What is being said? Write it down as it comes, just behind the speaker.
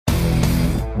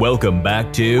Welcome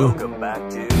back to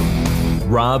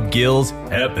Rob Gill's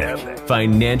Epic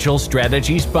Financial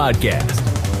Strategies Podcast.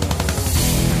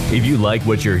 If you like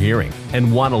what you're hearing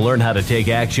and want to learn how to take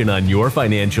action on your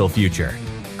financial future,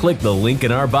 click the link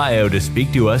in our bio to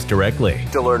speak to us directly.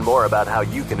 To learn more about how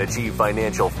you can achieve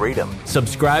financial freedom,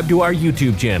 subscribe to our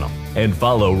YouTube channel and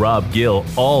follow Rob Gill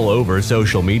all over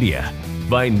social media.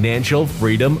 Financial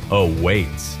freedom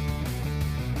awaits.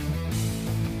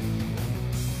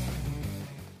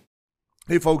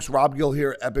 Hey folks, Rob Gill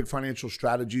here, Epic Financial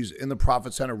Strategies in the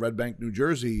Profit Center, Red Bank, New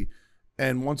Jersey.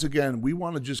 And once again, we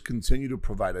want to just continue to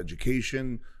provide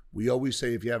education. We always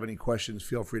say if you have any questions,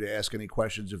 feel free to ask any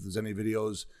questions. If there's any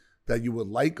videos that you would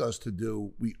like us to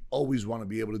do, we always want to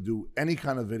be able to do any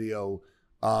kind of video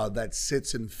that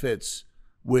sits and fits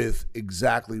with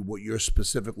exactly what you're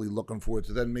specifically looking for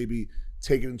to then maybe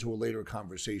take it into a later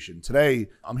conversation. Today,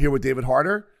 I'm here with David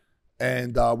Harder.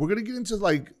 And we're going to get into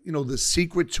the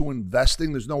secret to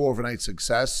investing. There's no overnight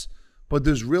success, but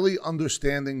there's really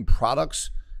understanding products.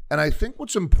 And I think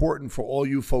what's important for all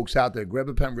you folks out there, grab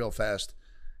a pen real fast.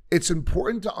 It's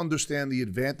important to understand the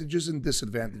advantages and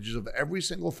disadvantages of every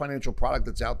single financial product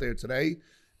that's out there today,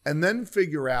 and then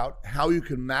figure out how you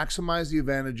can maximize the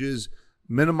advantages,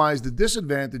 minimize the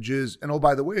disadvantages. And oh,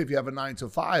 by the way, if you have a 9 to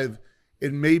 5,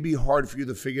 it may be hard for you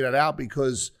to figure that out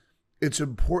because it's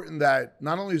important that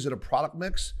not only is it a product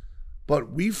mix,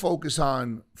 but we focus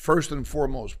on first and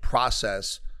foremost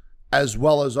process as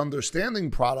well as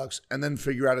understanding products and then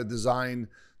figure out a design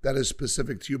that is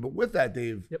specific to you. But with that,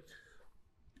 Dave,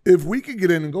 if we could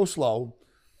get in and go slow,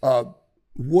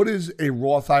 what is a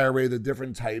Roth IRA, the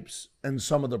different types, and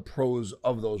some of the pros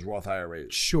of those Roth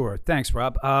IRAs? Sure. Thanks,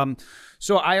 Rob.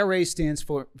 So IRA stands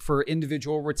for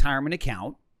Individual Retirement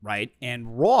Account. Right.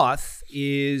 And Roth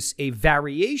is a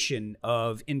variation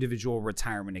of individual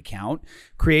retirement account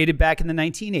created back in the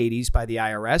 1980s by the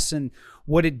IRS. And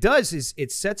what it does is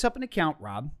it sets up an account,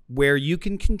 Rob, where you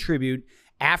can contribute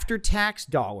after-tax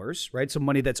dollars, right? So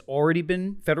money that's already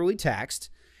been federally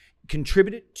taxed,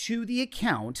 contribute it to the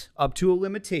account up to a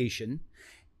limitation,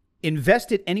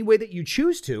 invest it any way that you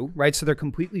choose to, right? So they're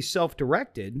completely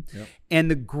self-directed. Yep. And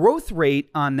the growth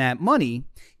rate on that money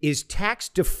is tax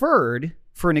deferred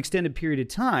for an extended period of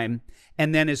time.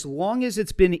 And then as long as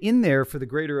it's been in there for the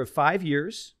greater of 5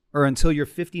 years or until you're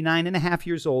 59 and a half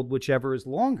years old, whichever is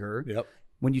longer,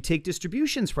 when you take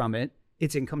distributions from it,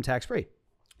 it's income tax free.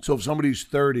 So if somebody's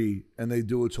 30 and they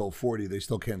do it till 40, they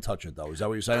still can't touch it though. Is that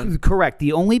what you're saying? Correct.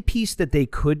 The only piece that they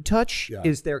could touch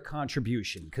is their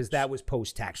contribution because that was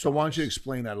post-tax. So why don't you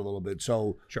explain that a little bit?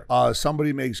 So sure.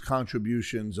 Somebody makes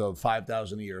contributions of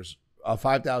 $5,000 a year.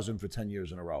 $5,000 for 10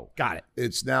 years in a row. Got it.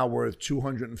 It's now worth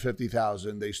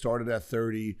 $250,000. They started at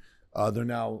 30. They're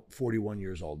now 41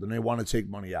 years old, and they want to take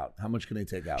money out. How much can they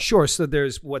take out? Sure. So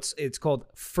there's it's called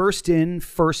first in,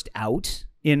 first out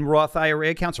in Roth IRA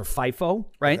accounts, or FIFO,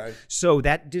 right? Okay. So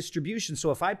that distribution. So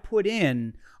if I put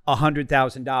in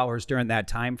 $100,000 during that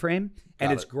time frame,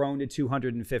 and it's grown to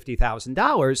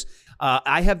 $250,000,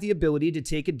 I have the ability to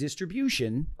take a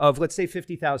distribution of, let's say,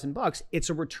 $50,000.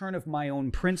 It's a return of my own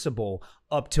principal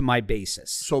up to my basis.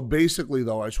 So basically,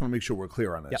 though, I just want to make sure we're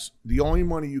clear on this. Yep. The only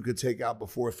money you could take out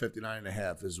before 59 and a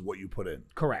half is what you put in.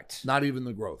 Correct. Not even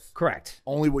the growth. Correct.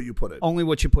 Only what you put in. Only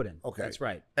what you put in. Okay. That's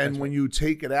right. And when you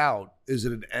take it out, is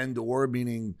it an end or,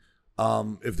 meaning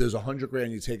if there's $100,000,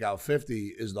 you take out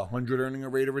 50, is the 100 earning a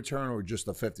rate of return or just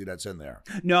the 50 that's in there?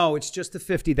 No, it's just the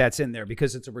 50 that's in there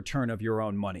because it's a return of your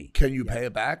own money. Can you pay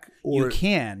it back? Or? You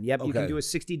can. Yep. Okay. You can do a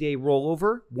 60-day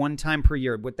rollover one time per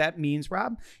year. What that means,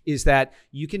 Rob, is that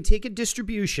you can take a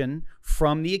distribution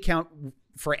from the account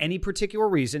for any particular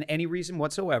reason, any reason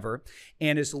whatsoever.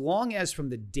 And as long as from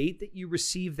the date that you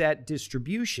receive that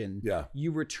distribution,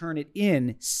 you return it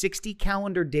in 60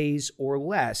 calendar days or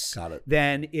less,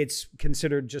 then it's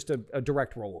considered just a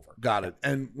direct rollover. Got it.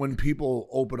 And when people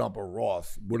open up a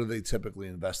Roth, what are they typically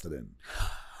invested in?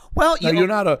 Well, you're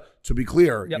not to be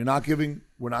clear, we're not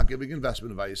giving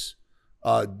investment advice.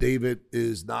 David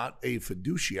is not a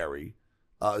fiduciary.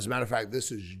 As a matter of fact,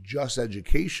 this is just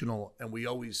educational. And we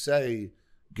always say,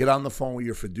 get on the phone with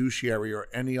your fiduciary or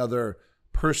any other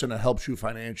person that helps you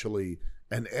financially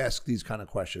and ask these kind of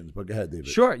questions. But go ahead, David.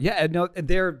 Sure. Yeah. No,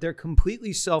 they're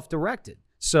completely self-directed.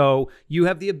 So you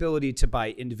have the ability to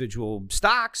buy individual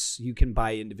stocks. You can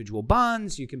buy individual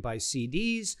bonds. You can buy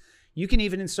CDs. You can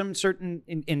even, in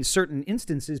certain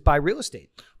instances, buy real estate.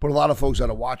 But a lot of folks that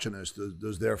are watching this,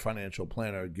 does their financial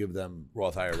planner give them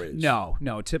Roth IRAs? No,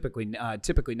 typically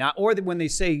not. Or when they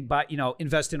say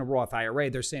invest in a Roth IRA,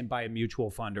 they're saying buy a mutual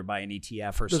fund or buy an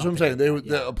ETF or something. That's what I'm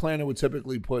saying. A planner would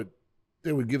typically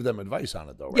give them advice on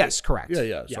it, though, right? Yes, correct.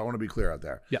 Yeah. So I want to be clear out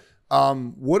there. Yeah.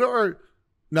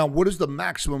 What is the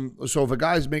maximum? So if a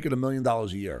guy's making $1 million a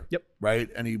year, Yep. right,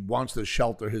 and he wants to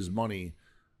shelter his money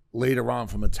later on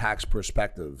from a tax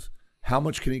perspective, how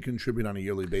much can he contribute on a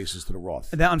yearly basis to the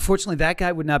Roth? Now, unfortunately, that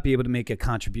guy would not be able to make a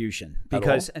contribution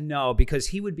because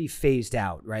he would be phased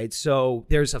out, right? So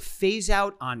there's a phase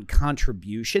out on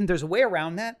contribution. There's a way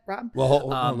around that, Rob. Well,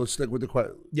 hold on, let's stick with the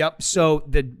question. Yep. So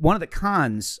one of the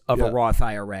cons of a Roth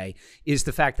IRA is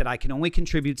the fact that I can only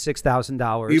contribute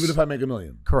 $6,000, Even if I make $1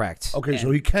 million. Correct. Okay, so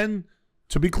he can.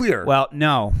 To be clear. Well,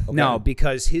 no,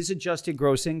 because his adjusted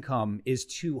gross income is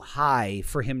too high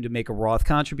for him to make a Roth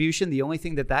contribution. The only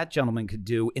thing that gentleman could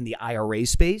do in the IRA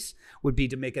space would be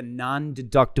to make a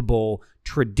non-deductible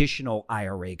traditional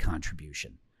IRA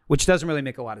contribution, which doesn't really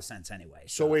make a lot of sense anyway.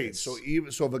 So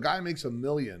if a guy makes $1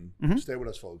 million, stay with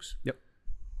us, folks. Yep.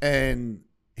 And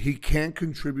he can't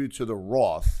contribute to the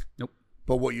Roth. Nope.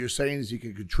 But what you're saying is he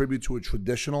can contribute to a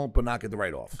traditional but not get the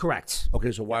write-off. Correct.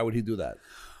 Okay, so why would he do that?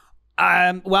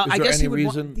 Well, Is I there guess any he would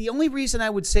reason? the only reason I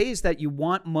would say is that you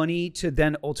want money to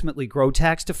then ultimately grow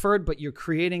tax deferred, but you're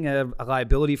creating a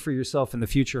liability for yourself in the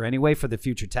future anyway for the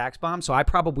future tax bomb. So I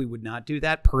probably would not do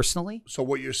that personally. So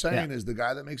what you're saying is the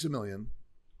guy that makes $1 million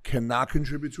cannot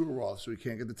contribute to a Roth, so he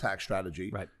can't get the tax strategy.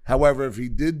 Right. However, if he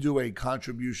did do a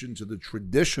contribution to the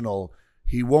traditional,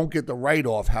 he won't get the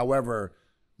write-off. However,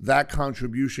 that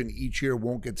contribution each year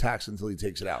won't get taxed until he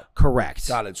takes it out. Correct.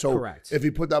 Got it. So Correct. if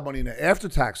he put that money in an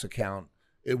after-tax account,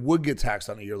 it would get taxed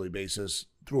on a yearly basis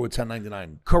through a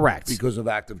 1099. Correct. Because of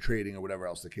active trading or whatever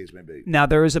else the case may be. Now,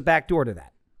 there is a backdoor to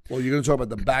that. Well, you're going to talk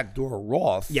about the backdoor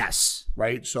Roth. Yes.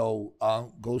 Right? So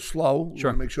go slow.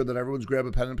 Sure. We're going to make sure that everyone's grab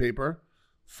a pen and paper.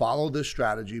 Follow this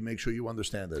strategy. Make sure you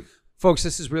understand it. Folks,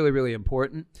 this is really, really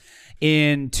important.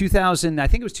 In 2000, I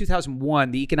think it was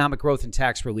 2001, the Economic Growth and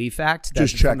Tax Relief Act.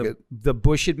 Just check it. The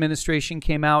Bush administration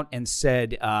came out and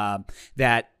said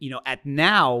that, at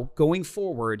now, going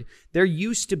forward, there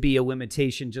used to be a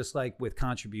limitation, just like with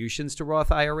contributions to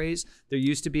Roth IRAs, there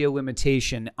used to be a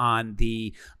limitation on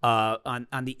the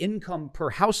income per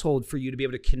household for you to be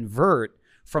able to convert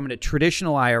from a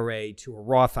traditional IRA to a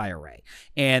Roth IRA.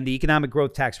 And the Economic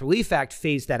Growth Tax Relief Act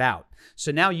phased that out.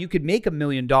 So now you could make $1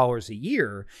 million a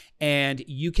year and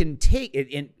you can take it,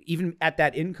 and even at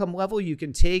that income level, you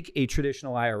can take a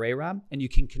traditional IRA, Rob, and you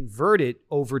can convert it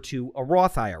over to a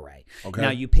Roth IRA. Okay. Now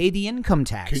you pay the income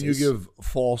taxes. Can you give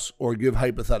false or give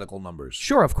hypothetical numbers?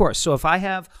 Sure, of course. So if I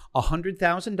have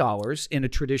 $100,000 in a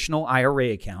traditional IRA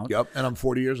account. Yep. And I'm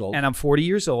 40 years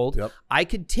old. Yep. I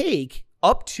could take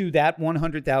up to that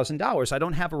 $100,000. I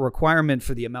don't have a requirement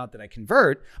for the amount that I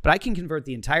convert, but I can convert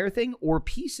the entire thing or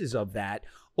pieces of that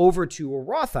over to a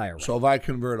Roth IRA. So if I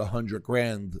convert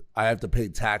 $100,000, I have to pay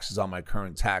taxes on my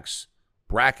current tax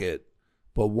bracket,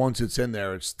 but once it's in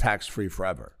there, it's tax-free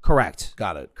forever. Correct.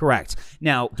 Got it. Correct.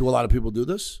 Now, do a lot of people do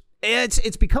this?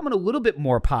 It's becoming a little bit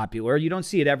more popular. You don't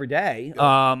see it every day.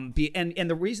 Yeah. And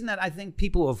the reason that I think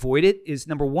people avoid it is,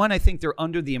 number one, I think they're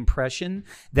under the impression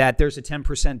that there's a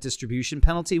 10% distribution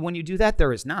penalty. When you do that,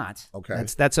 there is not. Okay.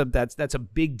 That's a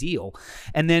big deal.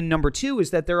 And then number two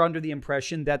is that they're under the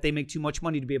impression that they make too much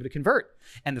money to be able to convert.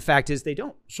 And the fact is they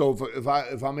don't. So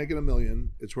if I'm making $1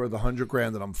 million, it's worth $100,000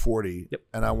 and I'm 40, Yep.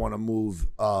 and I want to move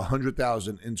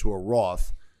 $100,000 into a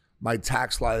Roth, my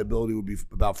tax liability would be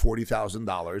about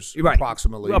 $40,000, right.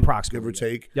 approximately, give or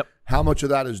take. Yep. How much of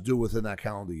that is due within that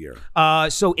calendar year?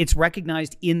 So it's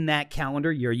recognized in that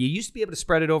calendar year. You used to be able to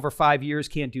spread it over 5 years.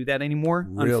 Can't do that anymore.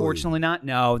 Really? Unfortunately not.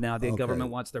 No, now the government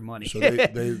wants their money. So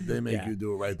they make you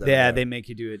do it right there. Yeah, they make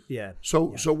you do it. Yeah.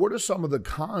 So what are some of the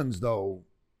cons, though,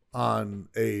 on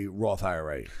a Roth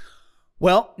IRA?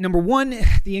 Well, number one,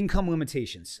 the income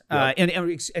limitations, Yep.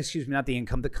 excuse me, not the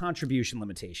income, the contribution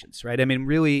limitations, right? I mean,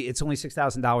 really, it's only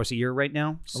 $6,000 a year right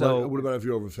now. So what about if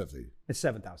you're over 50? It's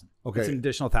 $7,000. Okay. It's an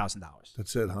additional $1,000.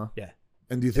 That's it, huh? Yeah.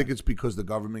 And do you think it's because the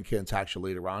government can't tax you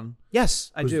later on?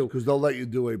 Yes, I do. Because they'll let you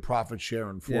do a profit share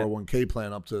and 401k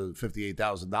plan up to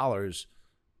 $58,000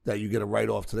 that you get a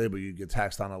write-off today, but you get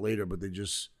taxed on it later, but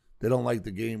they don't like the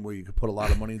game where you could put a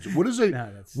lot of money into. What is a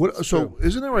true.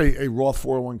 Isn't there a Roth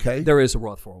 401k? There is a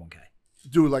Roth 401k.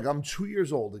 Dude, like I'm 2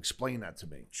 years old. Explain that to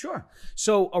me. Sure.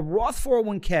 So a Roth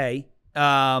 401k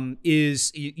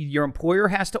is your employer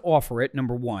has to offer it,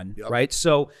 number one, Yep. right?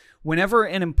 So whenever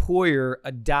an employer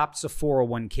adopts a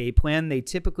 401k plan, they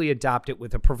typically adopt it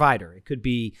with a provider. It could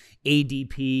be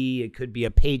ADP, it could be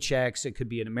a Paychex, it could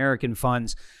be an American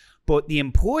Funds. But the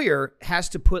employer has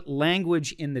to put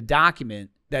language in the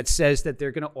document that says that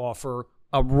they're going to offer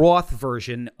a Roth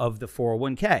version of the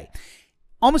 401k.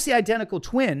 Almost the identical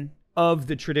twin of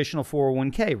the traditional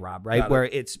 401k, Rob, right? Where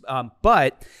it's,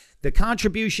 but the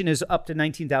contribution is up to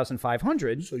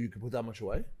 $19,500. So you can put that much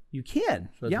away? You can.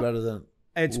 So it's better than.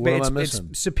 It's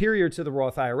superior to the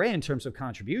Roth IRA in terms of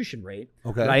contribution rate.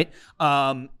 Okay. Right.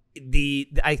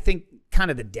 I think kind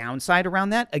of the downside around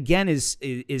that again is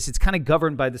it's kind of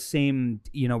governed by the same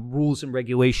rules and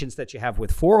regulations that you have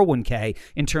with 401k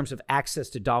in terms of access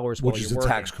to dollars, which is a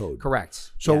tax code.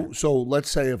 Correct. So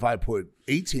let's say if I put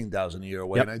 $18,000 a year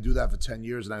away Yep. and I do that for 10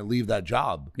 years and I leave that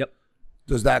job. Yep.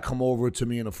 Does that come over to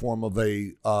me in the form of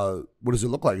a, what does it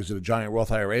look like? Is it a giant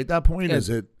Roth IRA at that point? Is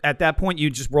it? At that point, you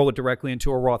just roll it directly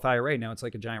into a Roth IRA. Now it's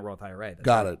like a giant Roth IRA.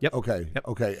 Got it. Yep. Okay. Yep.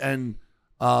 Okay. And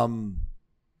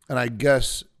I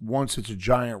guess once it's a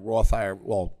giant Roth IRA,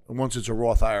 once it's a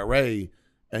Roth IRA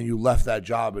and you left that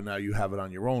job and now you have it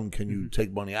on your own, can you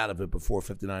take money out of it before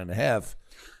 59 and a half?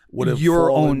 Your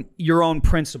own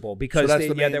principal, because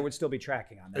they would still be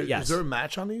tracking on that. Yes. Is there a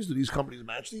match on these? Do these companies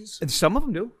match these? Some of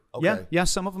them do. Okay. Yeah,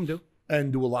 some of them do.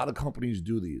 And do a lot of companies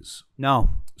do these?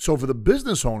 No. So for the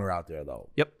business owner out there, though,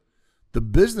 yep, the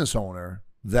business owner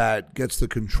that gets to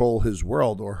control his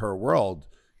world or her world,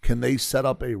 can they set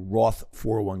up a Roth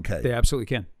 401k? They absolutely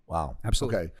can. Wow.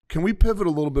 Absolutely. Okay. Can we pivot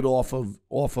a little bit off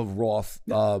of Roth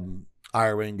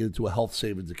IRA and get into a health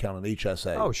savings account, an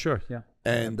HSA? Oh, sure. Yeah.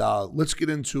 And let's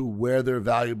get into where they're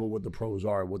valuable, what the pros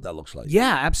are, what that looks like.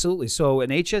 Yeah, absolutely. So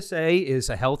an HSA is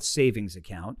a health savings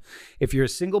account. If you're a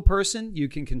single person, you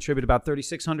can contribute about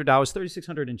 $3,600,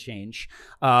 $3,600 and change.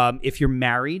 If you're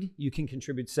married, you can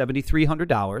contribute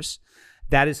 $7,300.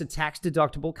 That is a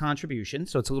tax-deductible contribution,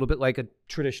 so it's a little bit like a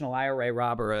traditional IRA,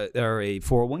 Rob, or a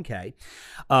 401k.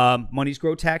 Monies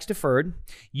grow tax-deferred.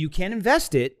 You can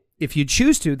invest it if you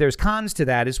choose to. There's cons to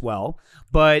that as well,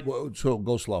 but so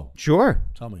go slow. Sure.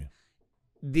 Tell me.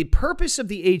 The purpose of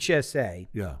the HSA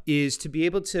is to be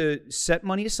able to set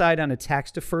money aside on a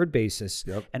tax-deferred basis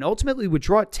and ultimately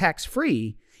withdraw it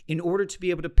tax-free in order to be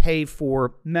able to pay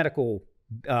for medical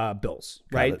bills,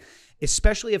 right?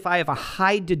 Especially if I have a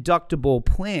high deductible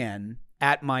plan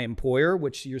at my employer,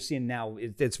 which you're seeing now,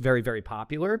 it's very, very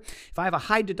popular. If I have a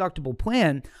high deductible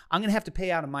plan, I'm going to have to pay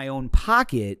out of my own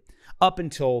pocket up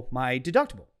until my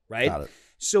deductible, right? Got it.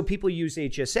 So people use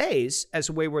HSAs as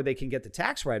a way where they can get the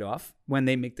tax write-off when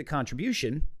they make the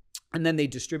contribution, and then they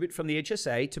distribute from the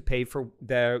HSA to pay for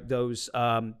those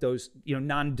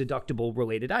non-deductible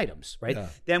related items, right? Yeah.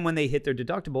 Then when they hit their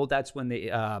deductible, that's when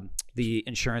the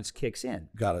insurance kicks in.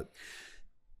 Got it.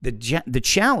 The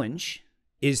challenge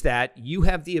is that you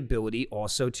have the ability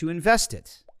also to invest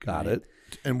it. Got it.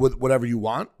 And with whatever you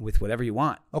want? With whatever you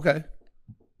want. Okay.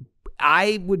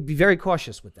 I would be very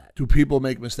cautious with that. Do people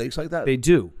make mistakes like that? They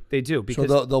do. Because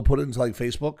so they'll put it into like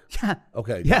Facebook? Yeah.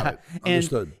 Okay. Yeah. Got it.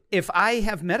 Understood. And if I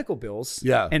have medical bills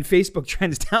and Facebook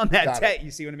trends down that, you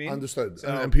see what I mean? Understood. So,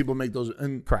 and people make those.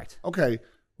 Correct. Okay.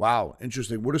 Wow.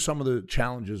 Interesting. What are some of the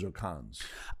challenges or cons?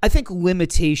 I think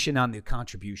limitation on the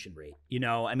contribution rate.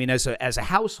 As a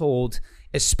household,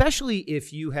 especially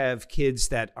if you have kids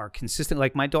that are consistent,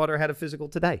 like my daughter had a physical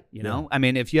today,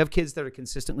 if you have kids that are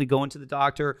consistently going to the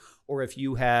doctor, or if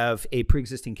you have a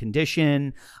pre-existing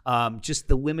condition, just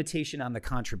the limitation on the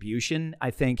contribution,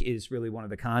 I think, is really one of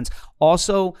the cons.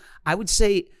 Also, I would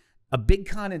say a big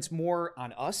con, it's more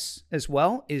on us as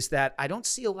well, is that I don't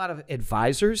see a lot of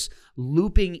advisors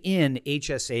looping in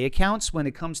HSA accounts when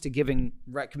it comes to giving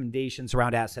recommendations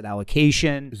around asset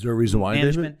allocation. Is there a reason why,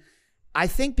 management? David? I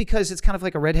think because it's kind of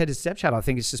like a redheaded stepchild. I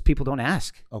think it's just people don't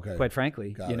ask, quite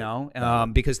frankly,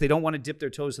 because they don't want to dip their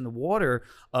toes in the water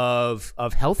of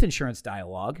health insurance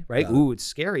dialogue, right? Ooh, it's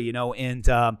scary, and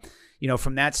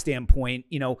from that standpoint,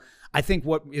 I think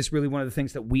what is really one of the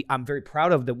things that I'm very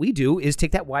proud of that we do is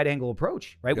take that wide angle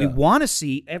approach, right? We want to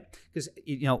see, because,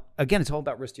 again, it's all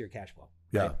about risk to your cash flow.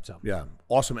 Yeah. Right? So. Yeah.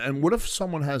 Awesome. And what if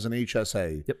someone has an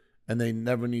HSA and they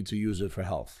never need to use it for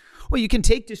health? Well, you can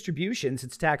take distributions.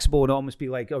 It's taxable. It'd almost be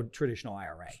like a traditional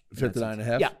IRA. 59 and a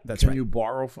half? Yeah, that's right. Can you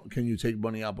borrow? Can you take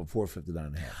money out before 59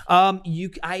 and a half?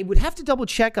 I would have to double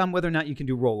check on whether or not you can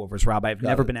do rollovers, Rob. I've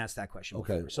never been asked that question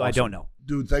before, so awesome. I don't know.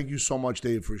 Dude, thank you so much,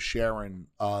 Dave, for sharing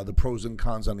the pros and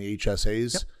cons on the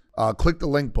HSAs. Click the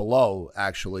link below,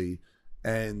 actually.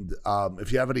 And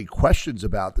if you have any questions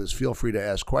about this, feel free to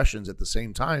ask questions. At the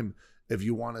same time, if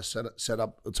you want to set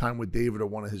up a time with David or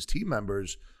one of his team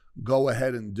members, go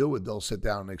ahead and do it. They'll sit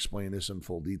down and explain this in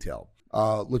full detail.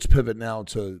 Let's pivot now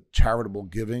to charitable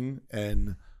giving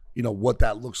and what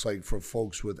that looks like for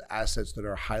folks with assets that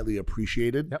are highly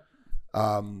appreciated.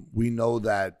 We know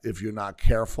that if you're not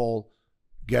careful,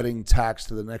 getting tax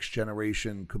to the next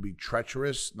generation could be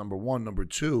treacherous, number one. Number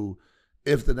two,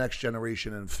 if the next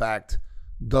generation, in fact,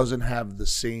 doesn't have the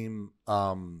same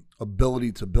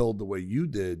ability to build the way you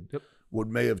did, what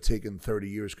may have taken 30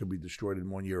 years could be destroyed in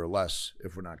 1 year or less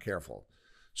if we're not careful.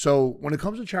 So when it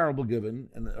comes to charitable giving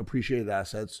and appreciated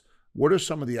assets, what are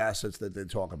some of the assets that they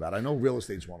talk about? I know real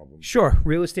estate's one of them. Sure.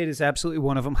 Real estate is absolutely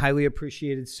one of them. Highly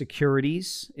appreciated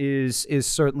securities is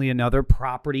certainly another.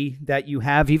 Property that you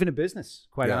have, even a business,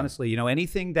 quite honestly. You know,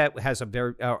 anything that has a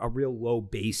real low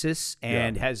basis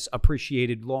and has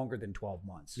appreciated longer than 12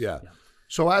 months. Yeah.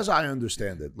 So as I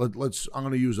understand it, I'm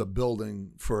going to use a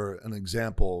building for an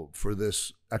example for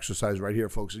this exercise right here,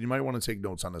 folks. And you might want to take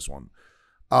notes on this one.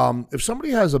 If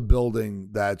somebody has a building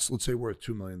that's, let's say, worth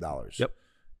 $2 million. Yep.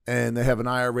 And they have an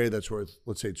IRA that's worth,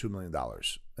 let's say, $2 million.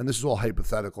 And this is all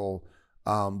hypothetical.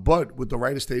 But with the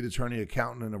right estate attorney,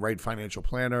 accountant, and the right financial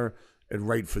planner and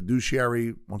right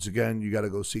fiduciary, once again, you got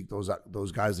to go seek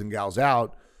those guys and gals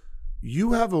out.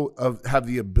 You have have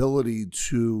the ability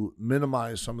to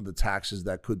minimize some of the taxes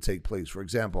that could take place. For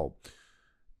example,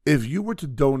 if you were to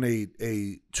donate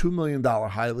a $2 million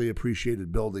highly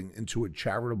appreciated building into a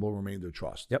charitable remainder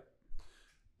trust. Yep.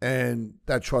 And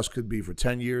that trust could be for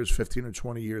 10 years, 15 or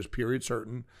 20 years, period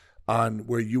certain, on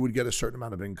where you would get a certain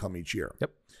amount of income each year.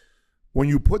 Yep. When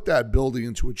you put that building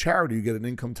into a charity, you get an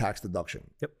income tax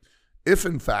deduction. Yep. If,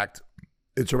 in fact,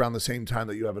 it's around the same time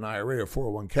that you have an IRA or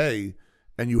 401k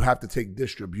and you have to take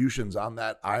distributions on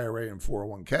that IRA and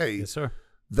 401k, yes, sir,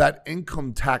 that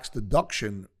income tax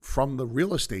deduction from the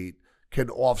real estate can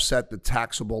offset the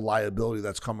taxable liability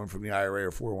that's coming from the IRA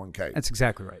or 401k. That's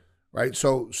exactly right. Right.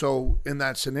 So in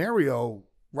that scenario,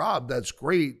 Rob, that's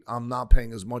great. I'm not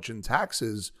paying as much in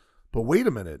taxes, but wait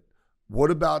a minute. What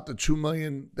about the $2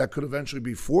 million that could eventually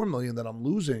be $4 million that I'm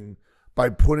losing by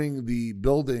putting the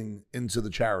building into the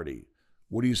charity?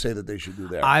 What do you say that they should do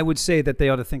there? I would say that they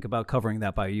ought to think about covering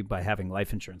that by having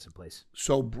life insurance in place.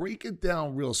 So break it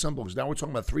down real simple, because now we're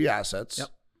talking about 3 assets. Yep.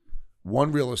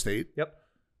 1 real estate. Yep.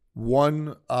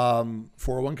 1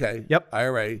 401k. Yep.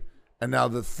 IRA. And now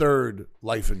the 3rd,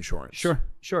 life insurance.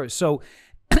 Sure. So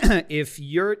if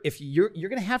you're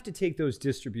going to have to take those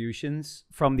distributions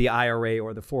from the IRA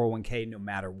or the 401k no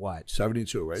matter what.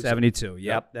 72, right? 72.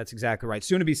 Yep. That's exactly right.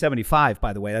 Soon to be 75,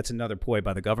 by the way. That's another ploy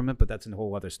by the government, but that's a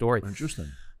whole other story.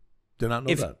 Interesting. Did not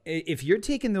know that. If you're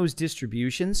taking those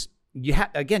distributions, you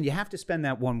have to spend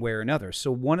that one way or another.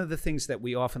 So one of the things that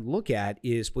we often look at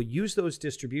is we'll use those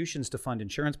distributions to fund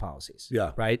insurance policies.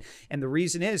 Yeah. Right. And the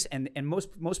reason is, and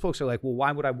most folks are like, well,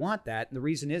 why would I want that? And the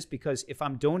reason is because if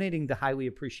I'm donating the highly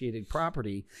appreciated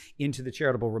property into the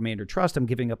charitable remainder trust, I'm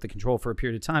giving up the control for a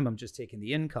period of time. I'm just taking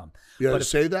the income. Yeah. But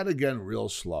say that again real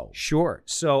slow. Sure.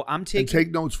 So I'm taking. And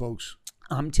take notes, folks.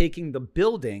 I'm taking the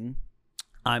building.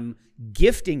 I'm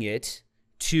gifting it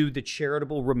to the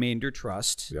charitable remainder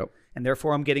trust. Yep. And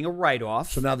therefore, I'm getting a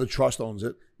write-off. So now the trust owns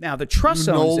it. Now the trust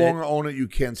you owns it. no longer own it. You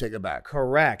can't take it back.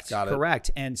 Correct. Got it.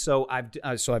 Correct. And so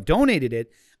I've donated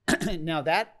it. Now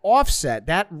that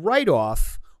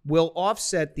write-off will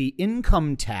offset the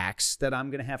income tax that I'm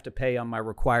going to have to pay on my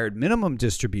required minimum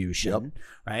distribution. Yep.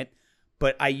 Right.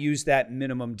 But I use that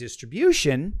minimum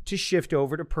distribution to shift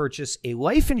over to purchase a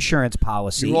life insurance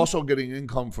policy. You're also getting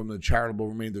income from the charitable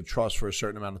remainder trust for a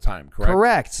certain amount of time, correct?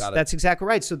 Correct. That's exactly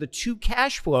right. So the 2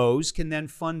 cash flows can then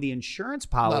fund the insurance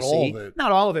policy.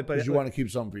 Not all of it. But because you want to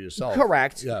keep some for yourself.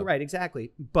 Correct. Yeah. Right.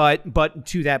 Exactly. But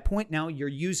to that point, now you're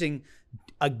using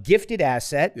a gifted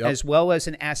asset as well as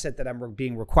an asset that I'm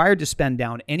being required to spend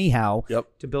down anyhow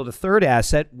to build a 3rd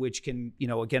asset, which can,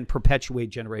 again,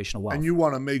 perpetuate generational wealth. And you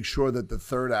want to make sure that the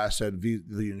 3rd asset,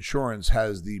 the insurance,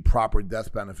 has the proper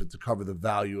death benefit to cover the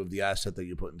value of the asset that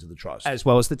you put into the trust. As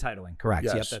well as the titling. Correct.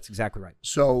 Yes. Yep. That's exactly right.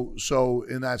 So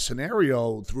in that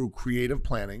scenario, through creative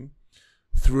planning,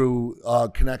 through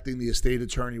connecting the estate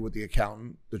attorney with the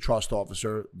accountant, the trust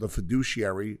officer, the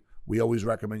fiduciary, we always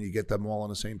recommend you get them all on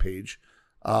the same page.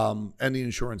 And the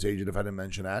insurance agent, if I didn't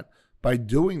mention that. By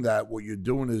doing that, what you're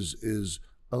doing is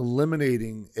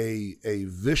eliminating a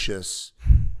vicious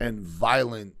and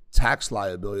violent tax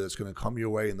liability that's going to come your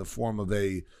way in the form of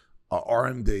a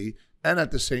RMD, and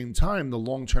at the same time, the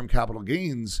long-term capital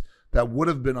gains that would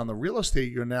have been on the real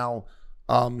estate, you're now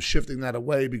shifting that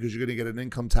away because you're going to get an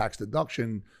income tax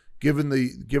deduction, given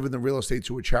the real estate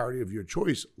to a charity of your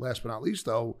choice. Last but not least,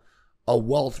 though, a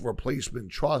wealth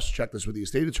replacement trust, check this with the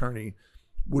estate attorney,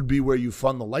 would be where you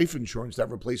fund the life insurance that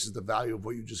replaces the value of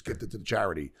what you just gifted to the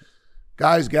charity.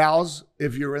 Guys, gals,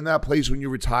 if you're in that place when you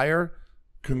retire,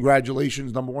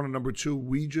 congratulations, number 1. And number 2,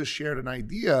 we just shared an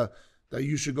idea that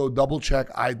you should go double check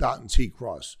I-Dot and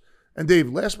T-Cross. And Dave,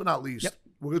 last but not least,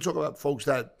 we're going to talk about folks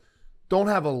that don't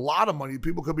have a lot of money.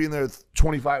 People could be in there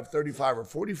 25, 35, or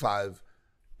 45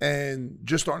 and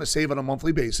just starting to save on a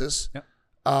monthly basis. Yep.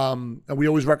 And we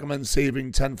always recommend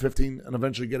saving 10, 15, and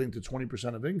eventually getting to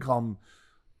 20% of income.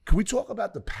 Can we talk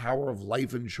about the power of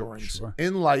life insurance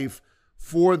in life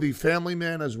for the family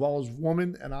man as well as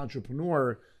woman and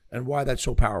entrepreneur, and why that's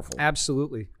so powerful.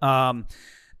 Absolutely.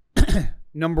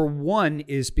 Number one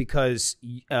is because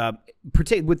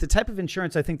with the type of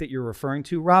insurance I think that you're referring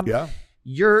to, Rob,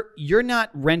 you're not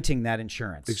renting that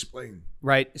insurance. Explain.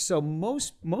 Right. So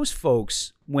most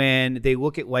folks, when they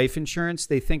look at life insurance,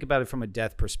 they think about it from a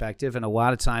death perspective. And a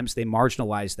lot of times they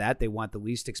marginalize that. They want the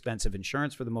least expensive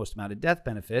insurance for the most amount of death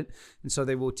benefit. And so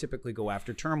they will typically go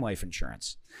after term life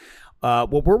insurance.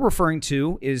 What we're referring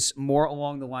to is more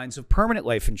along the lines of permanent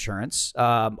life insurance.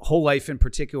 Whole life in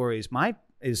particular is my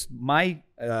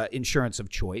insurance of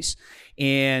choice.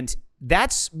 And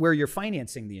that's where you're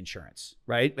financing the insurance,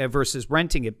 right? Versus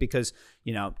renting it, because,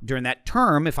 during that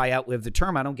term, if I outlive the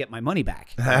term, I don't get my money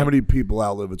back. Right? How many people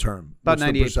outlive a term? About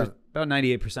 98%. About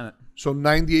 98%. So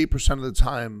 98% of the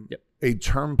time, a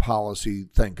term policy,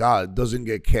 thank God, doesn't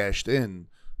get cashed in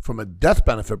from a death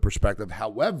benefit perspective.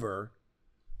 However,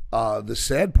 the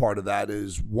sad part of that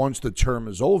is once the term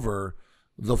is over,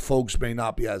 the folks may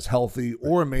not be as healthy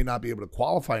or may not be able to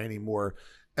qualify anymore.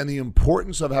 And the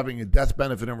importance of having a death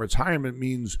benefit in retirement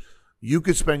means you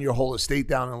could spend your whole estate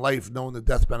down in life knowing the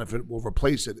death benefit will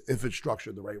replace it if it's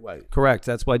structured the right way. Correct.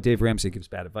 That's why Dave Ramsey gives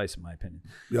bad advice, in my opinion.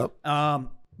 Yep.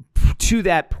 To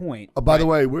that point. By the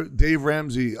way, Dave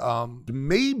Ramsey,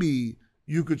 maybe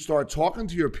you could start talking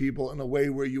to your people in a way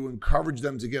where you encourage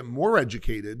them to get more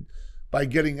educated. By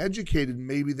getting educated,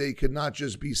 maybe they could not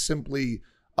just be simply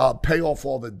pay off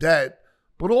all the debt,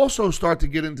 but also start to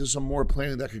get into some more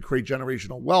planning that could create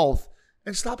generational wealth,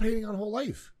 and stop hating on whole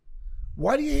life.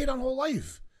 Why do you hate on whole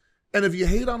life? And if you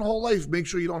hate on whole life, make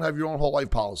sure you don't have your own whole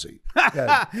life policy.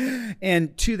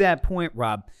 And to that point,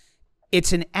 Rob,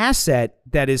 it's an asset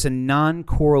that is a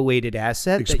non-correlated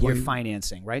asset that you're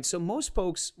financing, right? So most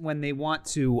folks, when they want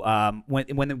to,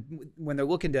 when they're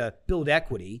looking to build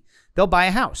equity, they'll buy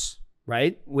a house,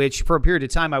 right? Which for a period of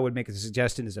time, I would make a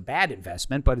suggestion is a bad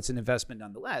investment, but it's an investment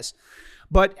nonetheless.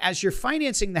 But as you're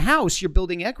financing the house, you're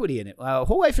building equity in it. A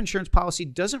whole life insurance policy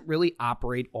doesn't really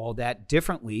operate all that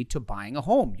differently to buying a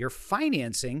home. You're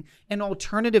financing an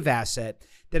alternative asset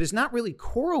that is not really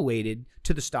correlated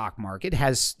to the stock market,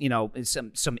 has,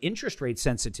 some interest rate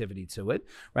sensitivity to it,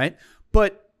 right?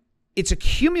 But it's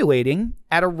accumulating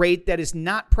at a rate that is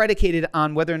not predicated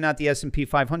on whether or not the S&P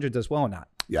 500 does well or not.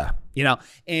 Yeah.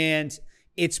 And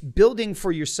it's building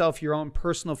for yourself your own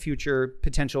personal future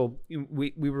potential.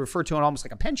 We refer to it almost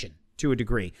like a pension to a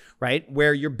degree, right?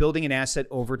 Where you're building an asset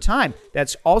over time.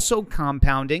 That's also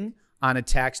compounding on a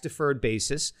tax-deferred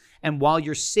basis. And while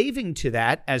you're saving to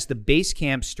that as the base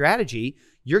camp strategy,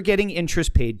 you're getting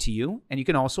interest paid to you, and you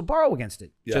can also borrow against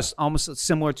it. Yeah. Just almost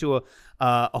similar to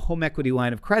a home equity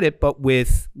line of credit, but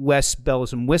with less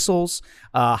bells and whistles,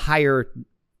 higher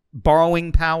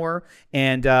borrowing power,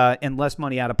 and less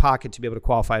money out of pocket to be able to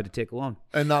qualify to take a loan,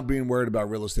 and not being worried about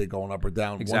real estate going up or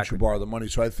down once you borrow the money.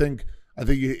 So I think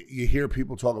you hear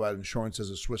people talk about insurance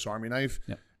as a Swiss Army knife,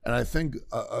 and I think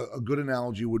a good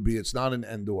analogy would be it's not an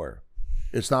end-or.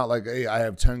 It's not like, hey, I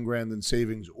have 10 grand in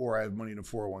savings or I have money in a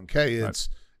 401k.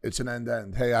 It's an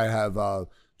end-to-end. Hey, I have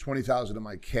 20,000 in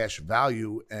my cash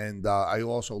value, and I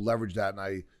also leverage that, and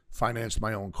I financed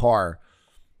my own car.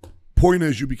 Point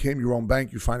is, you became your own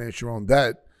bank, you financed your own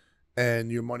debt,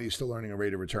 and your money is still earning a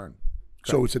rate of return. Correct.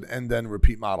 So it's an end-to-end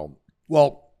repeat model.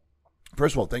 Well,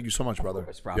 first of all, thank you so much, brother. Of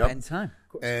course, Rob. Anytime.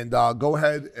 And go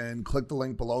ahead and click the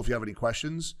link below if you have any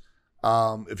questions.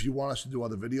 If you want us to do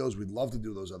other videos, we'd love to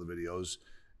do those other videos.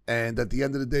 And at the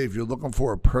end of the day, if you're looking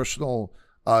for a personal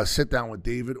sit-down with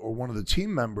David or one of the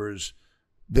team members,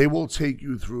 they will take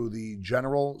you through the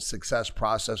general success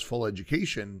process, full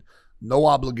education, no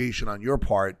obligation on your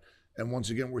part. And once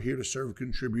again, we're here to serve,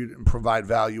 contribute, and provide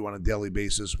value on a daily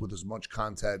basis with as much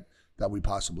content that we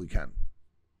possibly can.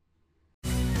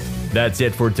 That's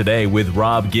it for today with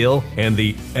Rob Gill and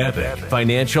the Epic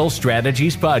Financial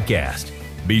Strategies Podcast.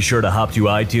 Be sure to hop to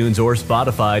iTunes or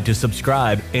Spotify to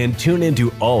subscribe and tune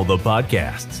into all the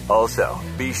podcasts. Also,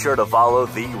 be sure to follow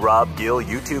the Rob Gill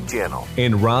YouTube channel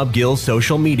and Rob Gill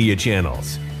social media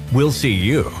channels. We'll see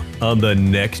you on the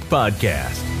next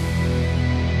podcast.